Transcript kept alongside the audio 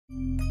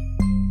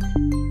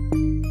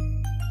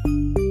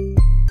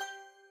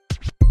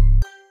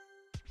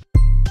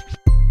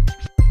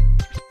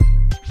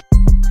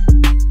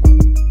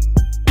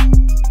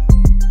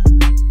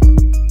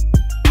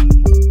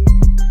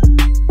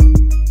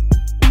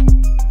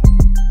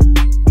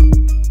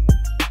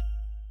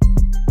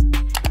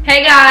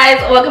Hey guys,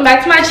 welcome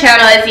back to my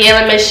channel. It's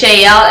Yalon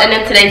and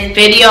in today's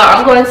video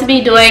I'm going to be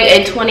doing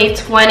a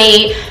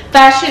 2020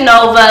 Fashion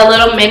Nova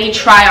little mini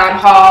try on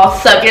haul.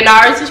 So if you're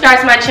not already subscribed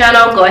to my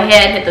channel, go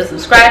ahead, hit the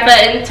subscribe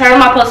button, turn on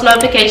my post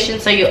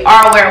notifications so you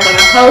are aware when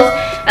I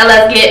post, and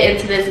let's get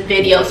into this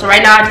video. So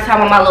right now I just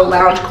have on my little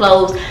lounge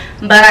clothes,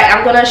 but I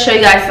am going to show you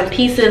guys some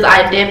pieces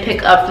I did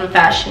pick up from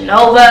Fashion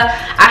Nova.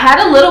 I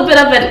had a little bit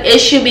of an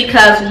issue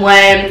because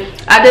when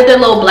I did the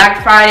little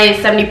Black Friday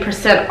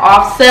 70%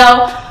 off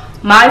sale,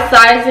 my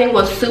sizing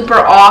was super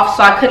off,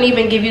 so I couldn't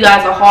even give you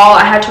guys a haul.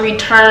 I had to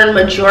return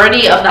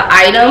majority of the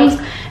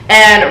items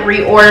and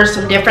reorder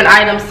some different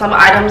items. Some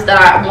items that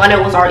I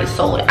wanted was already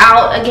sold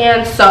out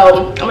again.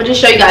 So I'm gonna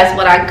just show you guys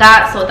what I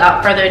got. So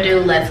without further ado,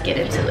 let's get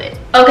into it.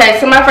 Okay,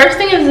 so my first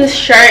thing is this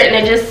shirt, and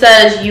it just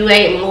says "You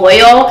Ain't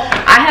Loyal."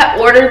 I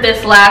had ordered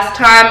this last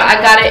time. I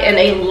got it in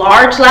a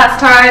large last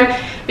time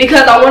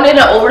because I wanted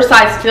an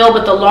oversized feel,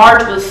 but the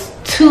large was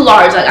too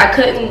large. Like, I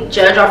couldn't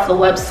judge off the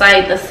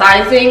website the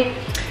sizing.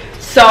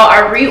 So I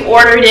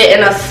reordered it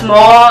in a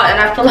small, and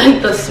I feel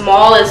like the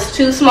small is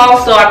too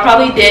small, so I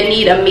probably did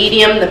need a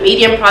medium. The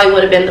medium probably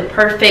would have been the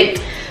perfect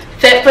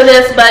fit for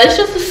this, but it's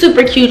just a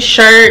super cute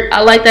shirt. I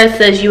like that it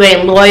says "You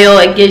Ain't Loyal."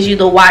 It gives you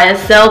the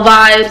YSL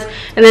vibes,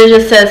 and then it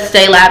just says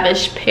 "Stay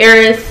Lavish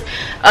Paris."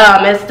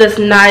 It's this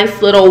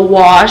nice little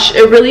wash.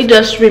 It really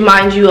just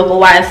reminds you of a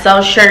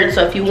YSL shirt,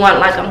 so if you want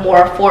like a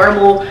more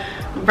affordable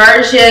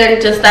version,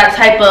 just that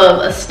type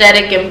of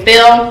aesthetic and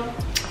feel,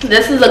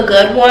 this is a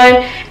good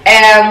one.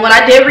 And when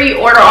I did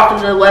reorder off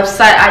of the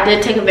website, I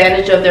did take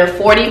advantage of their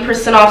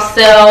 40% off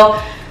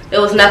sale. It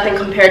was nothing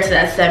compared to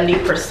that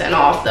 70%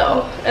 off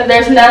though. And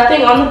there's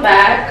nothing on the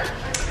back.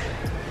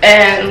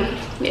 And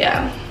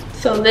yeah,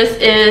 so this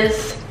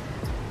is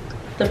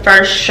the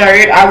first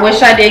shirt. I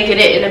wish I did get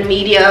it in a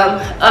medium.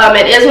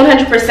 It is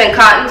 100%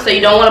 cotton, so you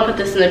don't want to put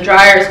this in the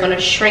dryer. It's going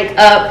to shrink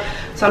up.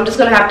 So I'm just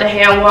going to have to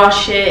hand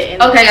wash it.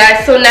 Okay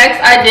guys, so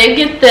next I did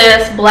get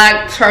this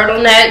black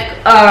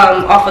turtleneck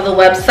off of the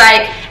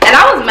website. And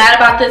I was mad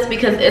about this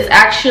because it's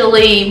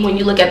actually, when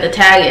you look at the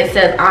tag, it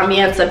says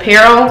Ambiance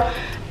Apparel.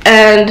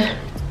 And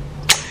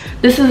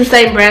this is the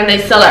same brand they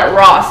sell at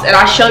Ross. And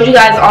I showed you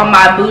guys on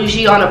my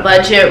Bougie on a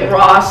Budget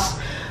Ross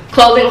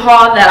clothing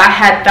haul that I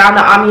had found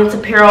the Ambiance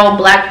Apparel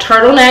black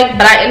turtleneck.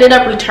 But I ended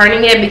up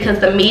returning it because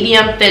the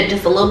medium fit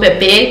just a little bit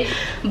big.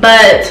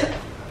 But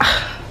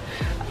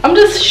I'm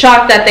just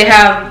shocked that they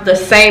have the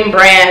same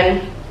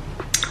brand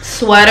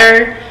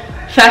sweater.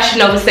 Fashion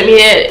Nova sent me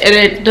it, and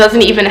it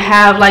doesn't even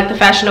have like the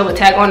Fashion Nova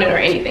tag on it or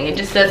anything. It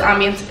just says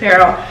Ambiance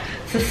Apparel.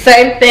 It's the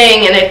same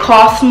thing, and it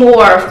costs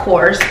more, of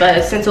course,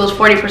 but since it was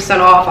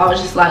 40% off, I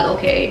was just like,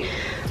 okay,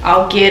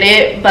 I'll get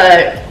it.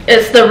 But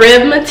it's the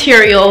rib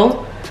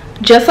material,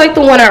 just like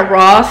the one at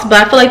Ross, but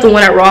I feel like the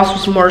one at Ross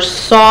was more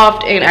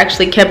soft and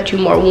actually kept you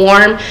more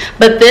warm.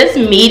 But this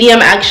medium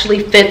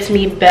actually fits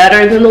me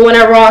better than the one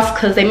at Ross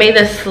because they made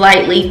this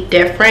slightly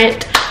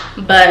different.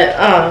 But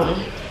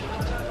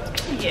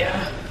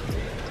yeah,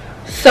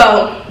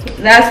 so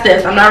that's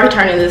this. I'm not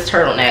returning this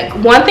turtleneck.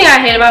 One thing I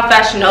hate about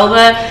Fashion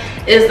Nova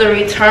is the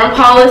return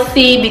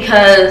policy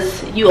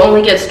because you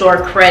only get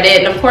store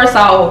credit. And of course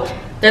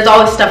there's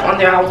always stuff on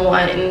there I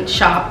want and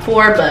shop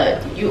for,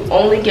 but you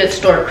only get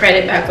store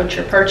credit back with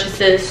your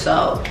purchases.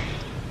 So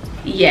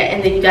yeah,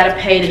 and then you gotta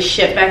pay to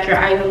ship back your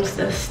items.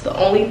 That's the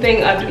only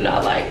thing I do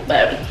not like.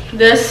 But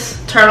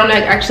this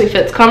turtleneck actually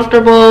fits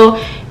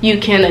comfortable. You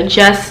can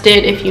adjust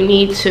it if you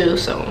need to,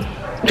 so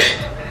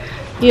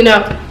you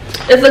know,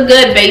 it's a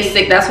good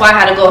basic. That's why I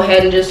had to go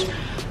ahead and just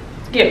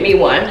get me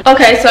one.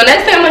 Okay, so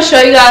next thing I'm gonna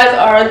show you guys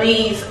are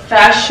these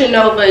Fashion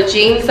Nova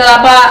jeans that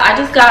I bought. I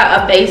just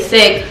got a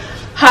basic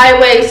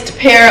high-waist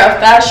pair of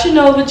Fashion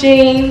Nova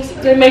jeans.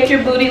 They make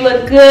your booty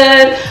look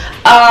good.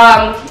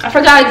 I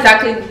forgot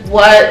exactly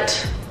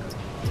what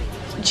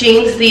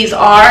jeans these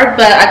are,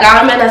 but I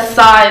got them in a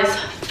size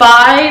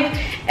 5,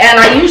 and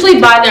I usually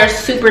buy their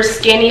super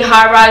skinny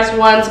high-rise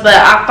ones, but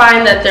I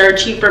find that they're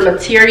cheaper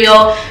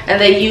material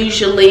and they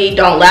usually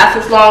don't last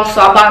as long.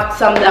 So I bought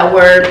some that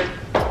were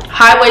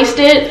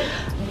high-waisted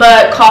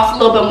but cost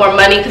a little bit more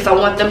money because I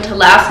want them to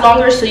last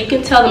longer. So you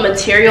can tell the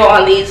material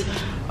on these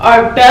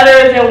are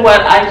better than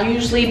what I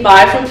usually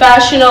buy from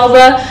Fashion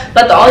Nova.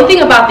 But the only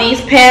thing about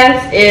these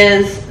pants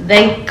is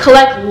they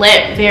collect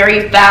lint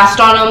very fast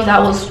on them.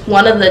 That was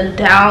one of the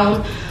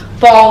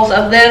downfalls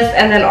of this.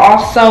 And then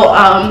also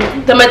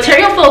the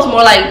material feels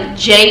more like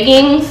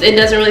jeggings. It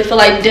doesn't really feel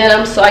like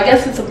denim, so I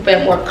guess it's a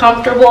bit more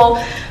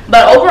comfortable.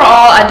 But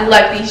overall, I do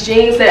like these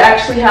jeans. They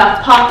actually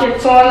have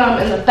pockets on them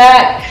in the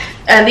back,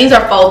 and these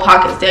are faux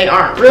pockets. They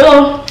aren't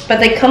real, but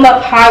they come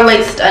up high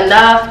waist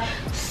enough.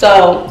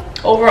 So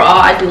overall,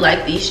 I do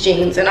like these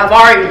jeans, and I've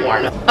already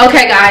worn them.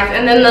 Okay guys,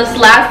 and then this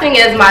last thing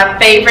is my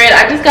favorite.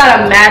 I just got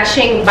a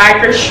matching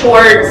biker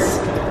shorts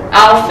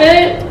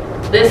outfit.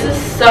 This is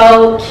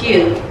so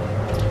cute.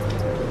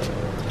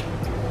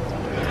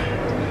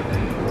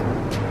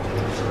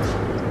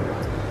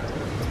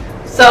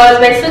 So it's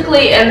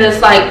basically in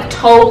this like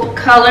taupe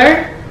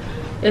color.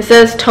 It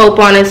says taupe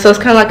on it, so it's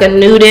kind of like a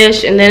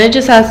nudish, and then it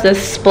just has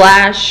this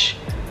splash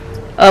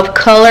of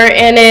color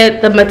in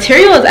it. The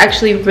material is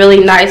actually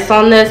really nice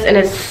on this, and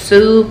it's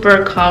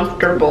super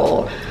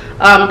comfortable.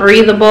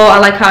 Breathable. I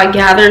like how it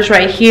gathers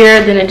right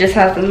here. Then it just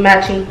has the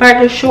matching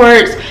biker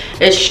shorts.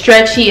 It's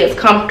stretchy, it's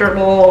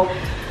comfortable.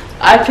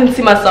 I can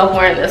see myself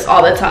wearing this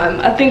all the time.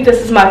 I think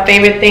this is my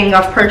favorite thing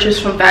I've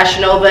purchased from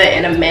Fashion Nova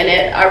in a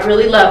minute. I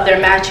really love their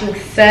matching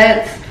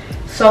sets.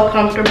 So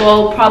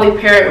comfortable. Probably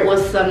pair it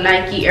with some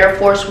Nike Air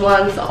Force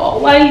Ones,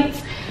 all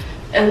whites,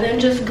 and then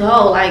just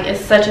go. Like,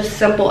 it's such a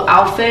simple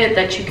outfit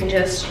that you can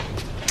just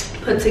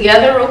put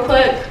together real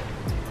quick.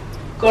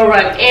 Go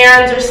run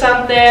errands or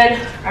something.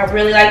 I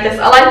really like this.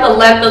 I like the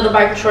length of the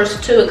biker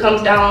shorts too. It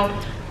comes down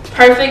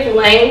perfect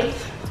length.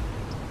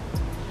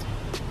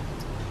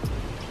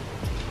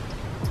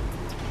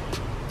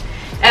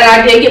 And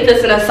I did get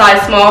this in a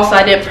size small, so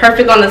I did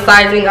perfect on the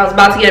sizing. I was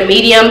about to get a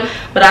medium,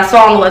 but I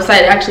saw on the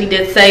website it actually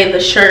did say the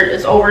shirt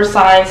is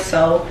oversized,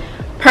 so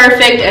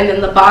perfect. And then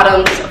the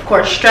bottoms, of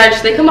course,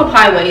 stretch. They come up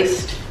high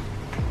waist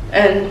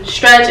and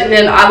stretch. And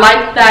then I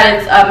like that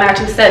it's a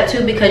matching set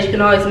too, because you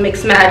can always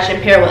mix match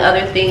and pair with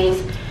other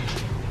things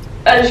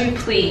as you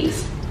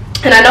please.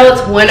 And I know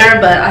it's winter,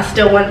 but I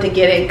still wanted to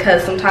get it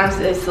because sometimes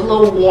it's a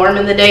little warm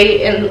in the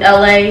day in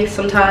LA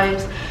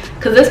sometimes.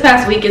 Because this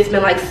past week it's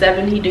been like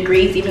 70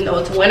 degrees even though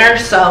it's winter,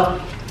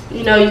 so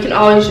you know, you can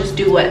always just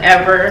do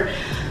whatever.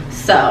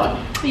 So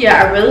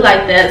yeah, I really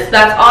like this.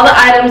 That's all the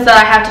items that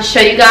I have to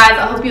show you guys.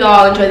 I hope you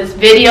all enjoyed this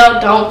video.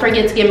 Don't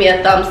forget to give me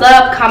a thumbs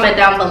up, comment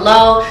down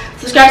below,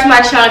 subscribe to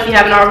my channel if you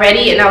haven't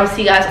already, and I will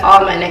see you guys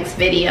all in my next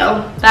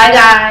video. Bye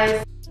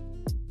guys.